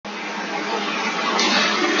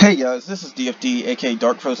Hey guys, this is DFD, aka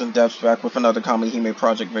Dark Frozen Depths, back with another Kamihime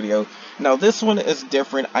project video. Now this one is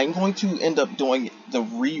different. I'm going to end up doing the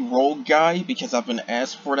re-roll guide because I've been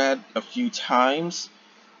asked for that a few times.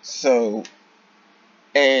 So,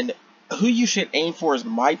 and who you should aim for is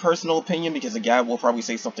my personal opinion because the guide will probably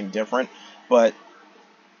say something different, but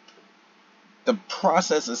the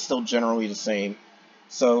process is still generally the same.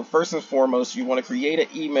 So first and foremost, you want to create an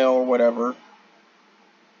email or whatever.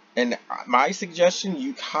 And my suggestion,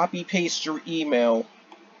 you copy paste your email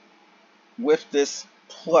with this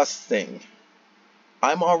plus thing.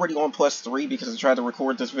 I'm already on +3 because I tried to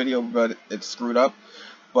record this video but it screwed up.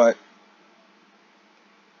 But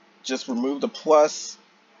just remove the plus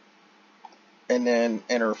and then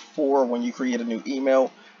enter 4 when you create a new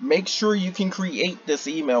email. Make sure you can create this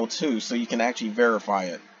email too so you can actually verify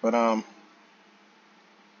it. But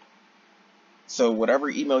so whatever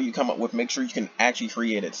email you come up with, make sure you can actually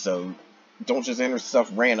create it. So don't just enter stuff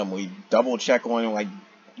randomly. Double check on like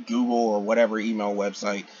Google or whatever email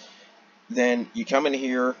website. Then you come in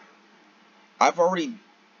here. I've already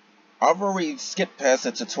skipped past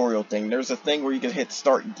the tutorial thing. There's a thing where you can hit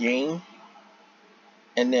start game,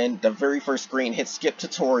 and then the very first screen, hit skip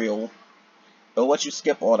tutorial. It'll let you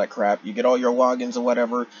skip all that crap. You get all your logins or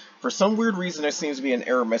whatever. For some weird reason, there seems to be an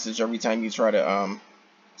error message every time you try to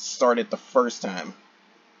start it the first time.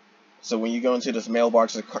 So when you go into this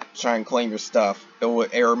mailbox to try and claim your stuff, it will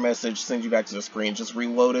error message, send you back to the screen. Just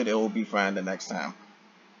reload it, it will be fine the next time.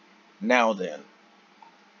 Now then,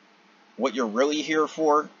 what you're really here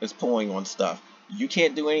for is pulling on stuff. You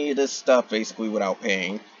can't do any of this stuff basically without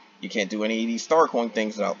paying. You can't do any of these star coin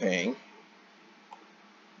things without paying.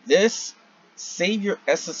 This, save your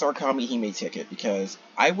SSR Kamihime ticket because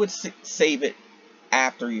I would save it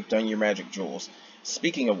after you've done your magic jewels.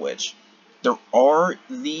 Speaking of which, there are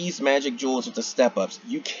these magic jewels with the step-ups.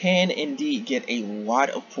 You can indeed get a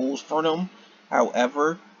lot of pulls for them.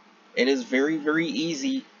 However, it is very, very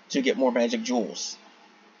easy to get more magic jewels,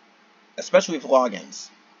 especially with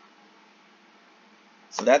logins.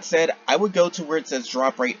 So that said, I would go to where it says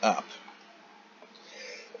drop rate up.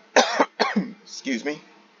 Excuse me.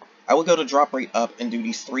 I would go to drop rate up and do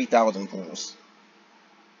these 3,000 pulls.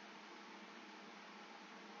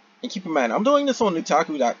 And keep in mind, I'm doing this on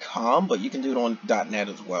Nutaku.com, but you can do it on .net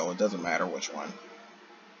as well. It doesn't matter which one.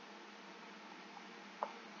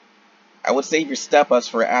 I would save your step-ups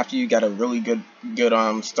for after you got a really good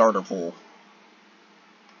starter pool.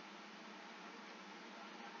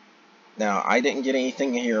 Now, I didn't get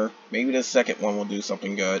anything here. Maybe the second one will do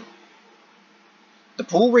something good. The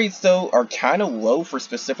pull rates, though, are kind of low for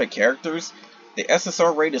specific characters. The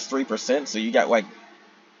SSR rate is 3%, so you got like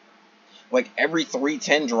every 3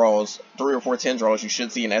 or 4 10 draws, you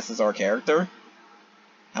should see an SSR character.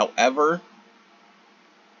 However,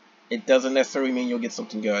 it doesn't necessarily mean you'll get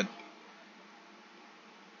something good.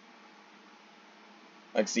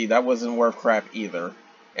 Like, see, that wasn't worth crap either.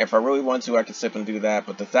 If I really wanted to, I could sip and do that,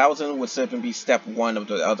 but the 1,000 would sip and be step 1 of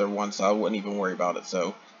the other one, so I wouldn't even worry about it.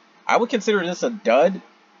 So, I would consider this a dud,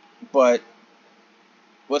 but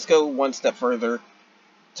let's go one step further.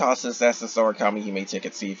 Toss this SSR Kamihime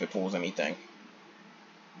ticket, see if it pulls anything.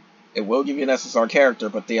 It will give you an SSR character,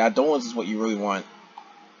 but the add-ons is what you really want.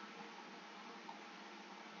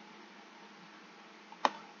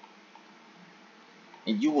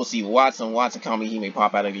 And you will see lots and lots of Kamihime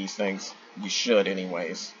pop out of these things. You should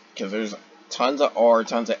anyways. Because there's tons of R,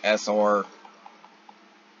 tons of SR,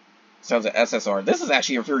 tons of SSR. This is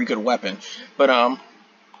actually a very good weapon. But,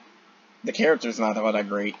 the character's not all that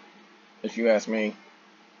great, if you ask me.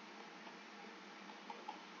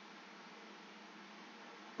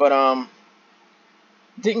 But,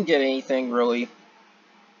 didn't get anything really.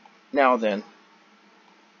 Now then.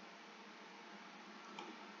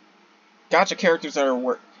 Gotcha characters that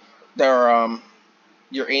are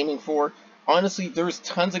you're aiming for. Honestly, there's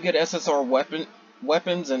tons of good SSR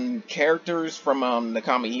weapons and characters from the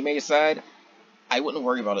Kamihime side. I wouldn't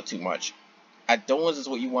worry about it too much. Add-ons is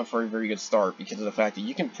what you want for a very good start because of the fact that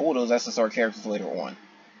you can pull those SSR characters later on.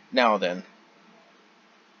 Now then,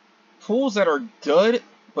 pulls that are good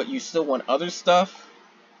but you still want other stuff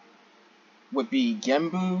would be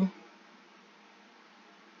Genbu.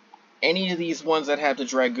 Any of these ones that have the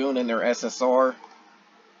Dragoon in their SSR.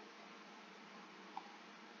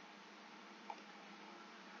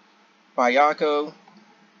 Bayako.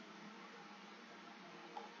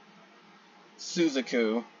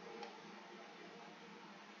 Suzaku.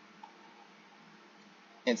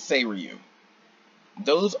 And Seiryu.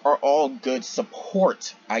 Those are all good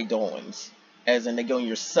support Eidolons, as in they go in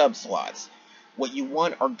your sub slots. What you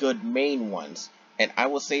want are good main ones. And I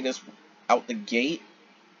will say this out the gate,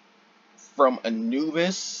 from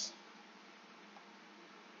Anubis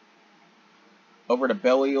over to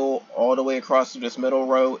Belial, all the way across through this middle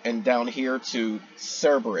row, and down here to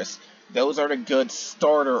Cerberus. Those are the good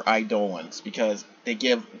starter Eidolons because they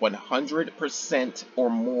give 100% or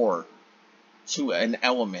more to an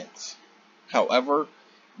element. However,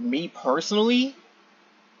 me personally,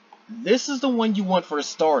 this is the one you want for a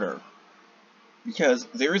starter because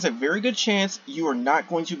there is a very good chance you are not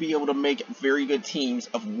going to be able to make very good teams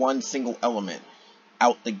of one single element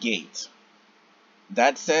out the gate.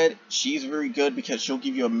 That said, she's very good because she'll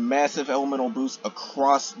give you a massive elemental boost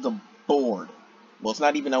across the board. Well, it's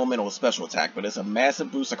not even elemental special attack, but it's a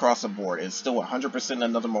massive boost across the board. It's still 100%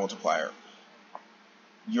 another multiplier.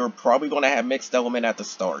 You're probably going to have mixed element at the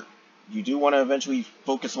start. You do want to eventually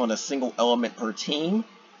focus on a single element per team,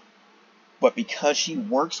 but because she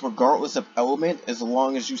works regardless of element, as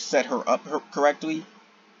long as you set her up correctly,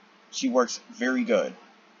 she works very good.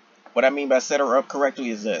 What I mean by set her up correctly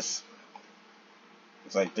is this.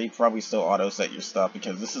 It's like they probably still auto set your stuff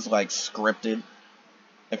because this is like scripted.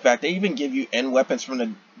 In fact, they even give you end weapons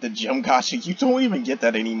from the gym gacha. You don't even get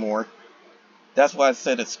that anymore. That's why I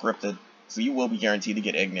said it's scripted. So you will be guaranteed to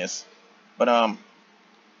get Ignis. But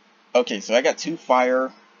okay, so I got 2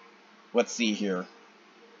 fire. Let's see here.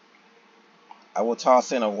 I will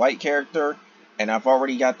toss in a light character, and I've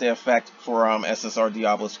already got the effect for SSR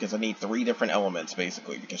Diablos because I need 3 different elements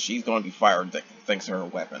basically because she's going to be fired thanks to her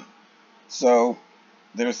weapon. So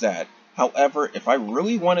there's that. However, if I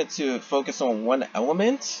really wanted to focus on one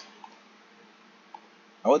element,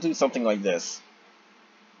 I would do something like this.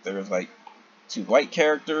 There's like 2 light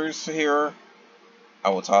characters here. I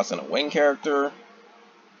will toss in a wing character.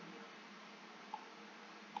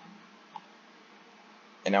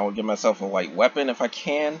 And I will give myself a light weapon if I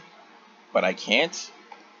can, but I can't.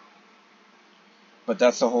 But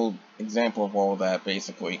that's the whole example of all of that,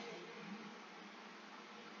 basically.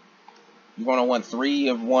 You're going to want 3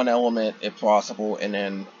 of one element if possible, and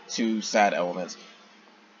then 2 sad elements.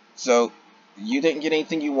 So, you didn't get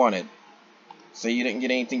anything you wanted. Say you didn't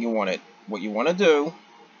get anything you wanted. What you want to do,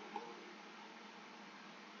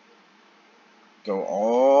 go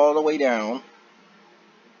all the way down.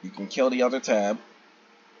 You can kill the other tab.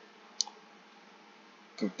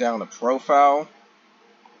 Go down to Profile.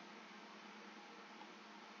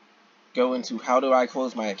 Go into How do I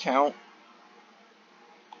close my account?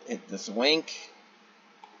 Hit this link.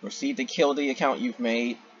 Proceed to kill the account you've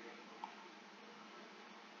made.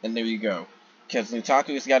 And there you go. Because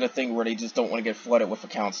Nutaku's got a thing where they just don't want to get flooded with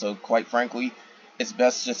accounts. So quite frankly, it's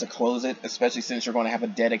best just to close it. Especially since you're going to have a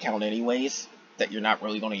dead account anyways. That you're not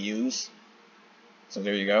really going to use. So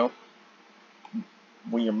there you go.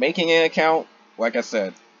 When you're making an account, like I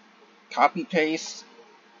said, copy paste.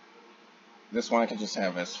 This one I can just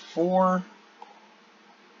have as 4.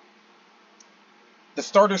 The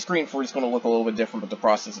starter screen for it is going to look a little bit different, but the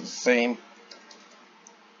process is the same.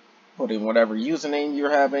 Put in whatever username you're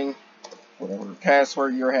having, whatever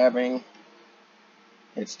password you're having,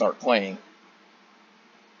 hit start playing.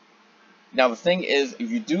 Now the thing is, if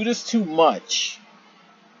you do this too much,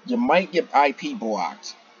 you might get IP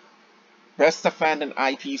blocked. Best to find an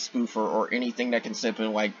IP spoofer or anything that can simply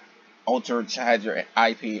like alter your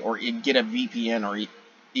IP or get a VPN or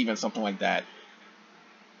even something like that.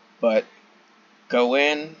 But go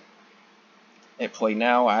in, hit play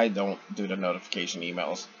now. I don't do the notification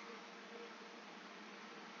emails.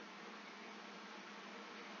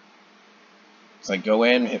 It's like go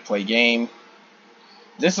in, hit play game.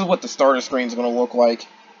 This is what the starter screen is going to look like.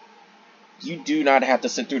 You do not have to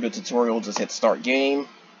sit through the tutorial, just hit start game.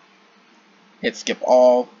 Hit skip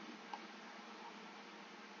all.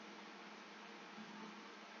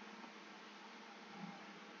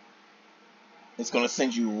 It's going to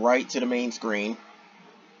send you right to the main screen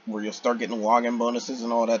where you'll start getting login bonuses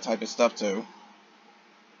and all that type of stuff too.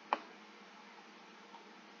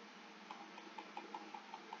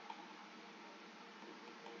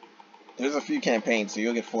 There's a few campaigns, so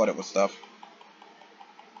you'll get flooded with stuff.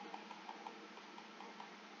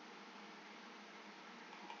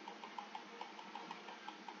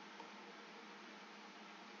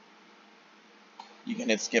 You can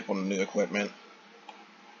hit skip on the new equipment.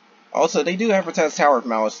 Also, they do advertise Tower of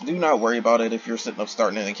Malice. Do not worry about it if you're sitting up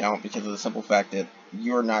starting an account because of the simple fact that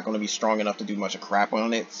you're not going to be strong enough to do much of crap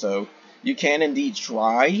on it. So you can indeed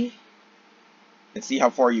try and see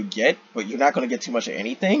how far you get, but you're not going to get too much of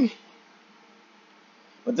anything.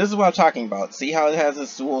 But this is what I'm talking about. See how it has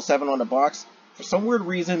this Dual 7 on the box? For some weird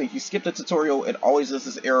reason, if you skip the tutorial, it always does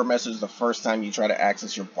this error message the first time you try to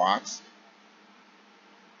access your box.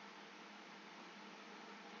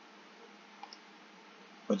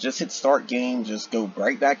 But just hit start game, just go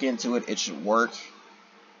right back into it. It should work.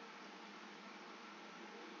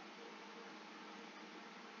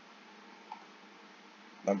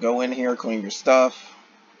 Now go in here, claim your stuff,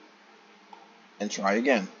 and try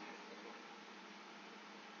again.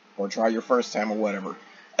 Or try your first time or whatever.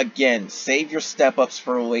 Again, save your step-ups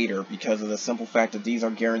for later because of the simple fact that these are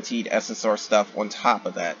guaranteed SSR stuff on top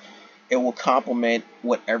of that. It will complement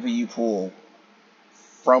whatever you pull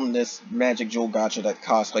from this Magic Jewel Gacha that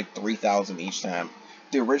costs like 3,000 each time.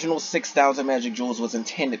 The original 6,000 Magic Jewels was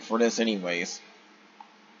intended for this anyways.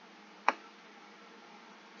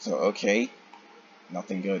 So, okay.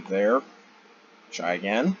 Nothing good there. Try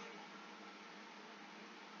again.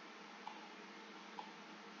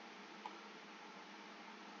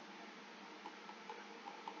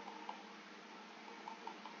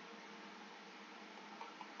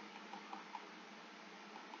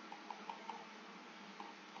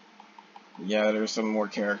 Yeah, there's some more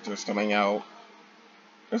characters coming out.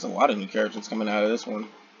 There's a lot of new characters coming out of this one.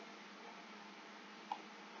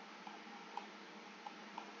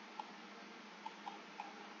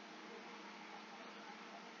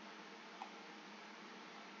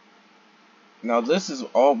 Now this is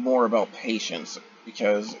all more about patience,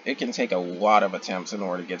 because it can take a lot of attempts in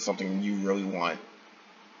order to get something you really want.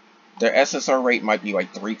 Their SSR rate might be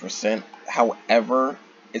like 3%, however,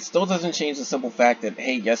 it still doesn't change the simple fact that,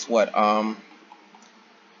 hey, guess what,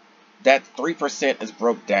 that 3% is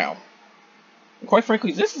broke down. And quite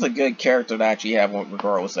frankly, this is a good character to actually have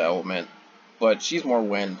regardless of element, but she's more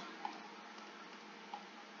wind.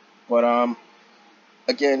 But,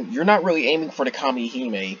 again, you're not really aiming for the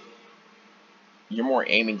Kamihime. You're more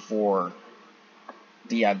aiming for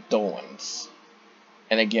the Adolans.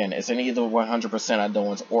 And again, it's either 100%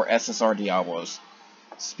 Adolans or SSR Diablos.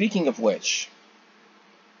 Speaking of which,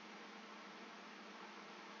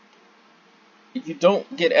 if you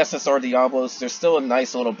don't get SSR Diablos, there's still a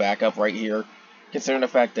nice little backup right here, considering the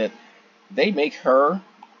fact that they make her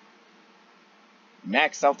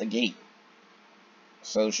max out the gate.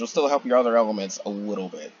 So she'll still help your other elements a little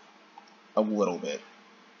bit. A little bit.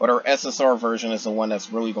 But her SSR version is the one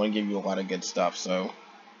that's really going to give you a lot of good stuff, so...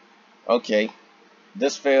 Okay.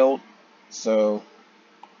 This failed, so...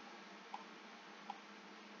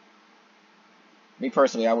 Me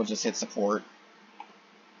personally, I would just hit support.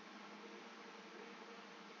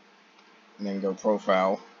 And then go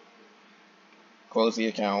profile. Close the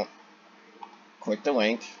account. Click the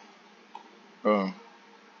link. Boom.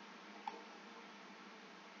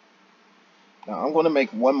 Now I'm going to make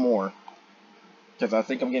one more, because I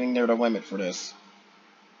think I'm getting near the limit for this.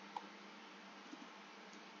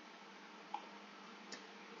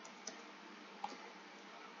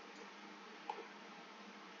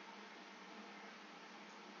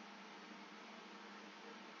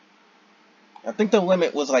 I think the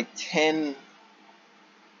limit was like 10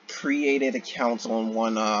 created accounts on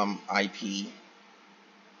one IP.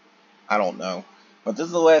 I don't know. But this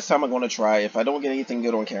is the last time I'm going to try. If I don't get anything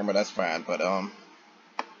good on camera, that's fine. But,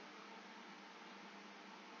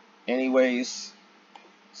 anyways,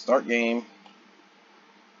 start game.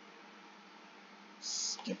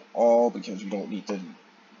 Skip all because you don't need to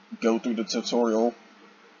go through the tutorial.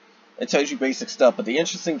 It tells you basic stuff, but the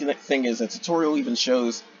interesting thing is the tutorial even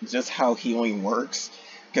shows just how healing works.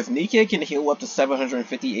 Because Nikke can heal up to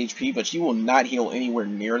 750 HP, but she will not heal anywhere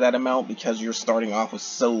near that amount because you're starting off with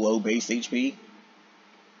so low base HP.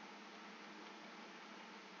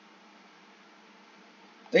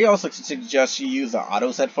 They also suggest you use the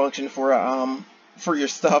auto set function for your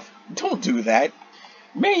stuff. Don't do that.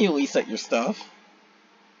 Manually set your stuff.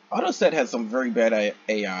 Auto set has some very bad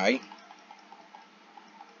AI.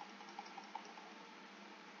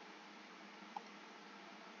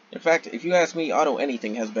 In fact, if you ask me, auto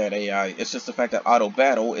anything has bad AI. It's just the fact that auto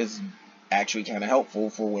battle is actually kind of helpful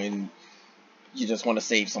for when you just want to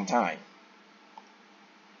save some time.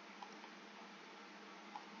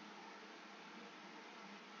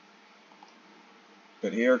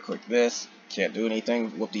 But here, click this. Can't do anything.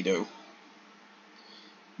 Whoop-de-doo.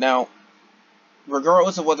 Now,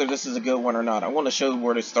 regardless of whether this is a good one or not, I want to show you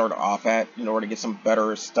where to start off at in order to get some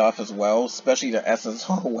better stuff as well, especially the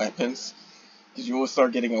SSR weapons. Because you will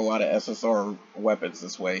start getting a lot of SSR weapons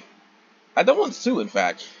this way. I don't want to, in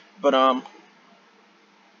fact. But,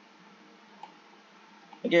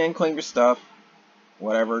 again, claim your stuff.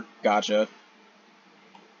 Whatever. Gotcha.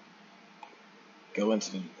 Go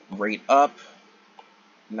into the rate up.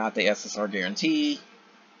 Not the SSR guarantee.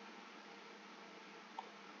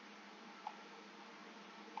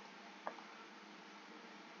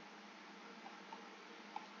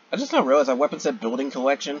 I just now realized that weapon set building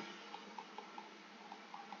collection.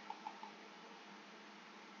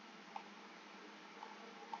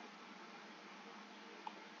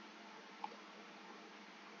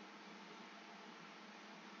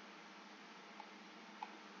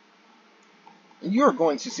 you're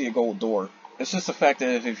going to see a gold door. It's just the fact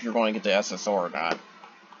that if you're going to get the SSR or not.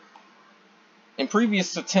 In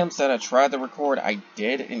previous attempts that I tried to record, I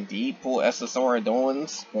did indeed pull SSR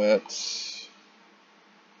Adolins, but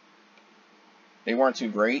they weren't too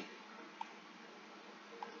great.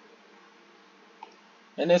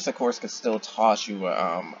 And this, of course, could still toss you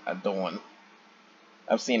a Adolin.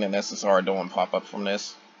 I've seen an SSR Adolin pop up from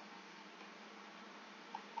this.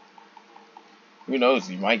 Who knows,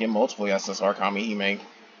 you might get multiple SSR Kamihime.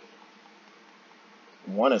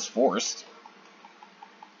 One is forced.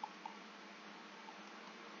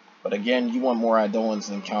 But again, you want more Adolins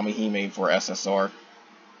than Kamihime for SSR.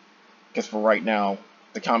 Because for right now,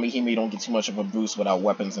 the Kamihime don't get too much of a boost without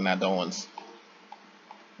weapons and Adolins.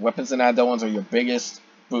 Weapons and Adolins are your biggest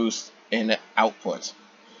boost in output.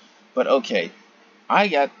 But okay, I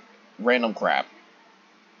got random crap.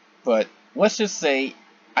 But let's just say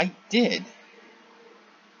I did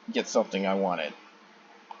get something I wanted.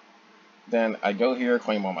 Then I go here,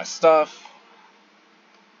 claim all my stuff.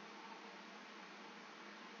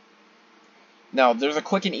 Now, there's a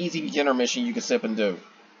quick and easy beginner mission you can sip and do.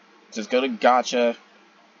 Just go to Gacha,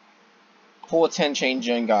 pull a 10-chain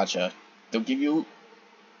gen Gacha. They'll give you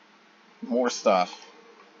more stuff.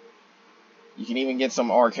 You can even get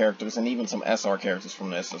some R characters and even some SR characters from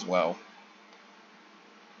this as well.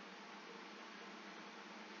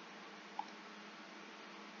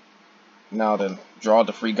 Now then, draw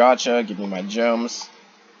the free Gacha, give me my gems.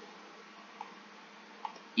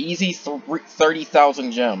 Easy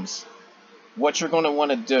 30,000 gems. What you're going to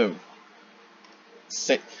want to do,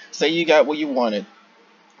 say you got what you wanted.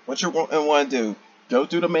 What you're going to want to do, go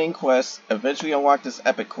through the main quest, eventually unlock this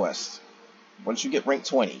epic quest. Once you get rank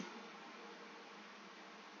 20,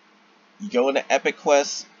 you go into epic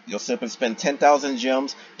quest, you'll simply spend 10,000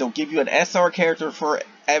 gems. They'll give you an SR character for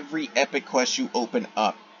every epic quest you open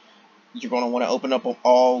up. You're going to want to open up them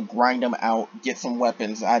all, grind them out, get some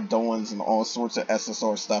weapons, Adolins, and all sorts of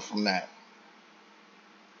SSR stuff from that.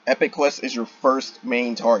 Epic Quest is your first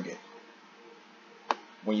main target.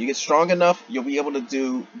 When you get strong enough, you'll be able to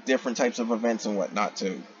do different types of events and whatnot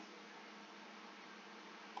too.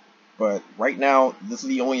 But right now, this is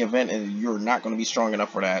the only event and you're not going to be strong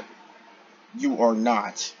enough for that. You are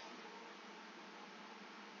not.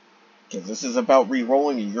 Because this is about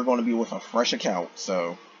re-rolling and you're going to be with a fresh account,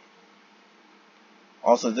 so.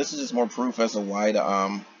 Also, this is just more proof as to why the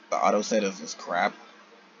auto set is this crap.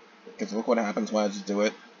 Because look what happens when I just do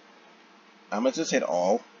it. I'm going to just hit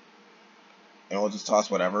all. And I'll just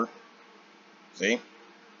toss whatever. See?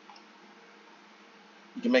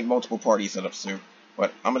 You can make multiple party setups too.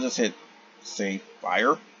 But I'm going to just hit, say,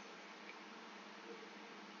 fire.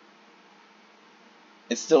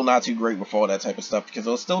 It's still not too great with all that type of stuff. Because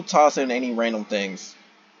it'll still toss in any random things.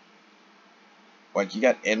 Like, you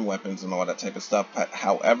got end weapons and all that type of stuff.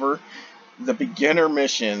 However, the beginner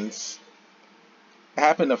missions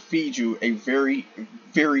happen to feed you a very,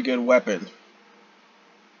 very good weapon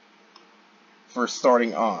for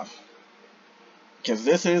starting off. Because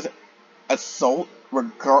this is assault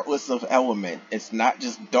regardless of element. It's not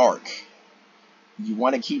just dark. You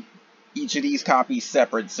want to keep each of these copies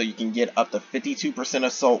separate so you can get up to 52%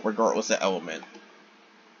 assault regardless of element.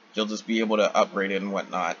 You'll just be able to upgrade it and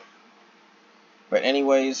whatnot. But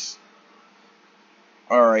anyways,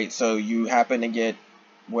 alright, so you happen to get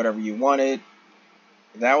whatever you wanted.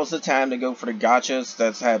 That was the time to go for the gachas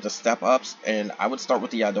that have the step ups, and I would start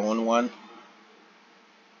with the Adolin one.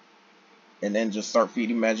 And then just start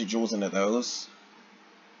feeding magic jewels into those.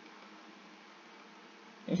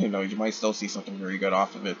 And who knows, you might still see something very good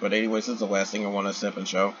off of it. But anyways, this is the last thing I want to sip and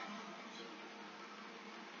show.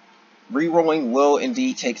 Rerolling will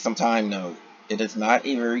indeed take some time though. It is not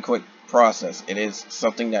a very quick process. It is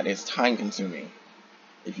something that is time consuming.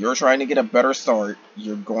 If you're trying to get a better start,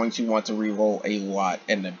 you're going to want to reroll a lot.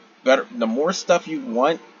 And the more stuff you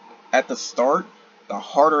want at the start, the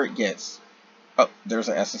harder it gets. Oh, there's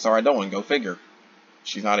an SSR Adolin, go figure.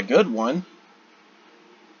 She's not a good one,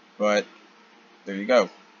 but there you go.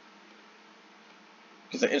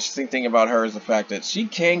 Because the interesting thing about her is the fact that she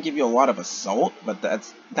can give you a lot of assault, but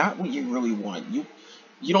that's not what you really want. You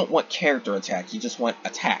don't want character attack, you just want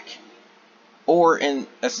attack. Or in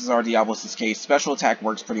SSR Diablos' case, special attack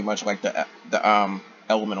works pretty much like the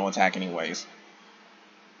elemental attack anyways.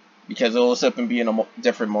 Because it'll end up being a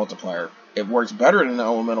different multiplier. It works better than the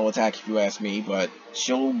elemental attack if you ask me, but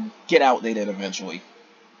she'll get outdated eventually.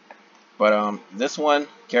 But this one,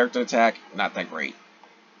 character attack, not that great.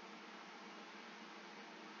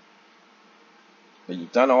 But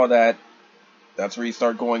you've done all that. That's where you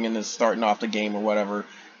start going into starting off the game or whatever.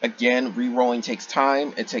 Again, re-rolling takes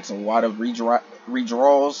time. It takes a lot of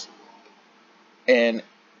redraws. And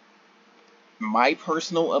my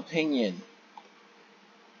personal opinion,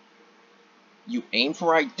 you aim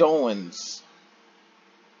for Eidolons,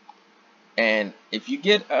 and if you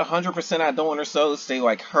get 100% Eidolon or so, say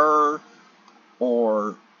like her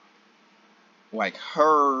or like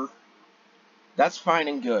her, that's fine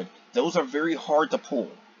and good. Those are very hard to pull.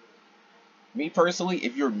 Me personally,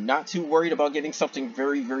 if you're not too worried about getting something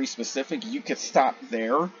very, very specific, you could stop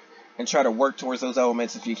there and try to work towards those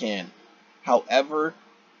elements if you can. However,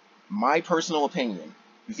 my personal opinion,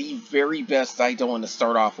 the very best Eidolon to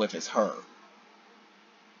start off with is her.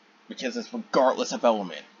 Because it's regardless of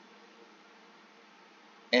element.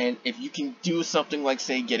 And if you can do something like,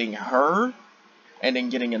 say, getting her, and then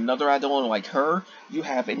getting another Eidolon like her, you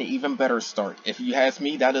have an even better start. If you ask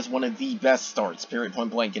me, that is one of the best starts, period,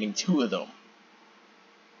 point blank, getting 2 of them.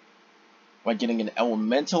 Like getting an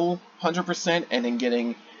Elemental 100%, and then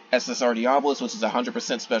getting SSR Diabolus, which is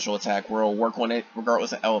 100% special attack, where it'll work on it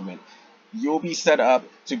regardless of element. You'll be set up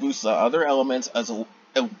to boost the other elements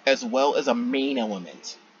as well as a main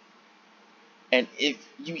element. And if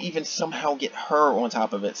you even somehow get her on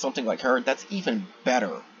top of it, something like her, that's even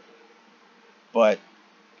better. But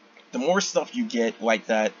the more stuff you get like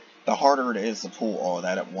that, the harder it is to pull all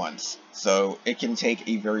that at once. So it can take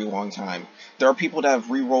a very long time. There are people that have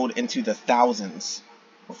re-rolled into the thousands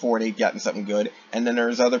before they've gotten something good. And then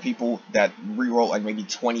there's other people that re-roll like maybe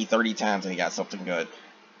 20, 30 times and they got something good.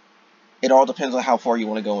 It all depends on how far you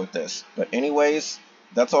want to go with this. But anyways,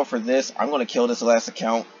 that's all for this. I'm going to kill this last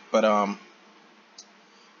account. But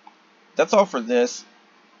that's all for this.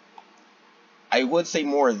 I would say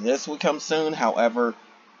more of this would come soon. However,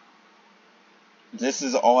 this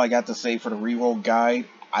is all I got to say for the reroll guide.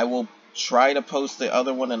 I will try to post the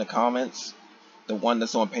other one in the comments, the one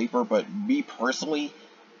that's on paper, but me personally,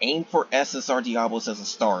 aim for SSR Diabolus as a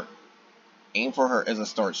start. Aim for her as a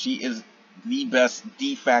start. She is the best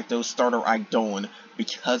de facto starter Eidolon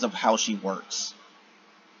because of how she works.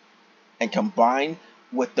 And combined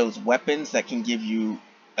with those weapons that can give you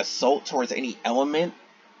assault towards any element,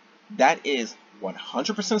 that is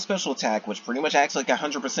 100% special attack, which pretty much acts like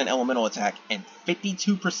 100% elemental attack, and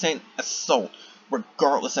 52% assault,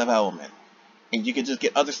 regardless of element. And you can just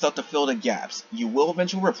get other stuff to fill the gaps. You will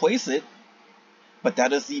eventually replace it, but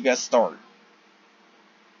that is the best start.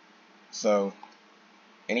 So,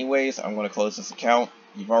 anyways, I'm going to close this account.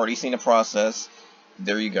 You've already seen the process.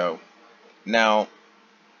 There you go. Now,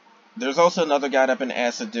 there's also another guide I've been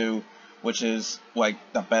asked to do, which is like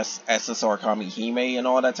the best SSR Kamihime and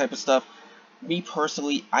all that type of stuff. Me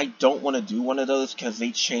personally, I don't want to do one of those because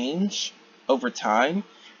they change over time.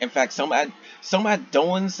 In fact, some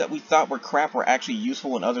Eidolons that we thought were crap were actually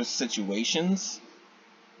useful in other situations.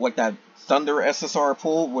 Like that Thunder SSR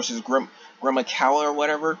pool, which is Grimmakala or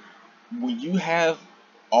whatever. When you have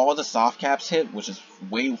all the soft caps hit, which is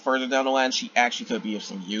way further down the line, she actually could be of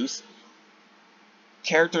some use.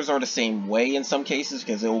 Characters are the same way in some cases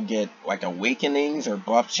because they'll get like awakenings or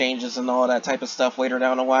buff changes and all that type of stuff later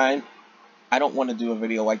down the line. I don't want to do a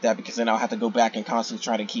video like that because then I'll have to go back and constantly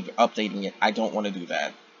try to keep updating it. I don't want to do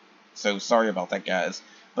that. So sorry about that, guys.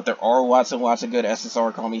 But there are lots and lots of good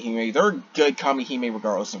SSR Kamihime. They're good Kamihime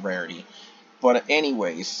regardless of rarity. But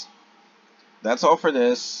anyways, that's all for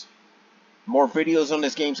this. More videos on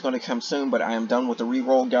this game is going to come soon, but I am done with the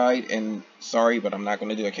reroll guide. And sorry, but I'm not going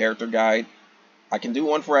to do a character guide. I can do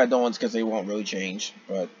one for Eidolons because they won't really change.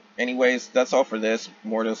 But anyways, that's all for this.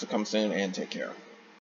 More of this will come soon, and take care.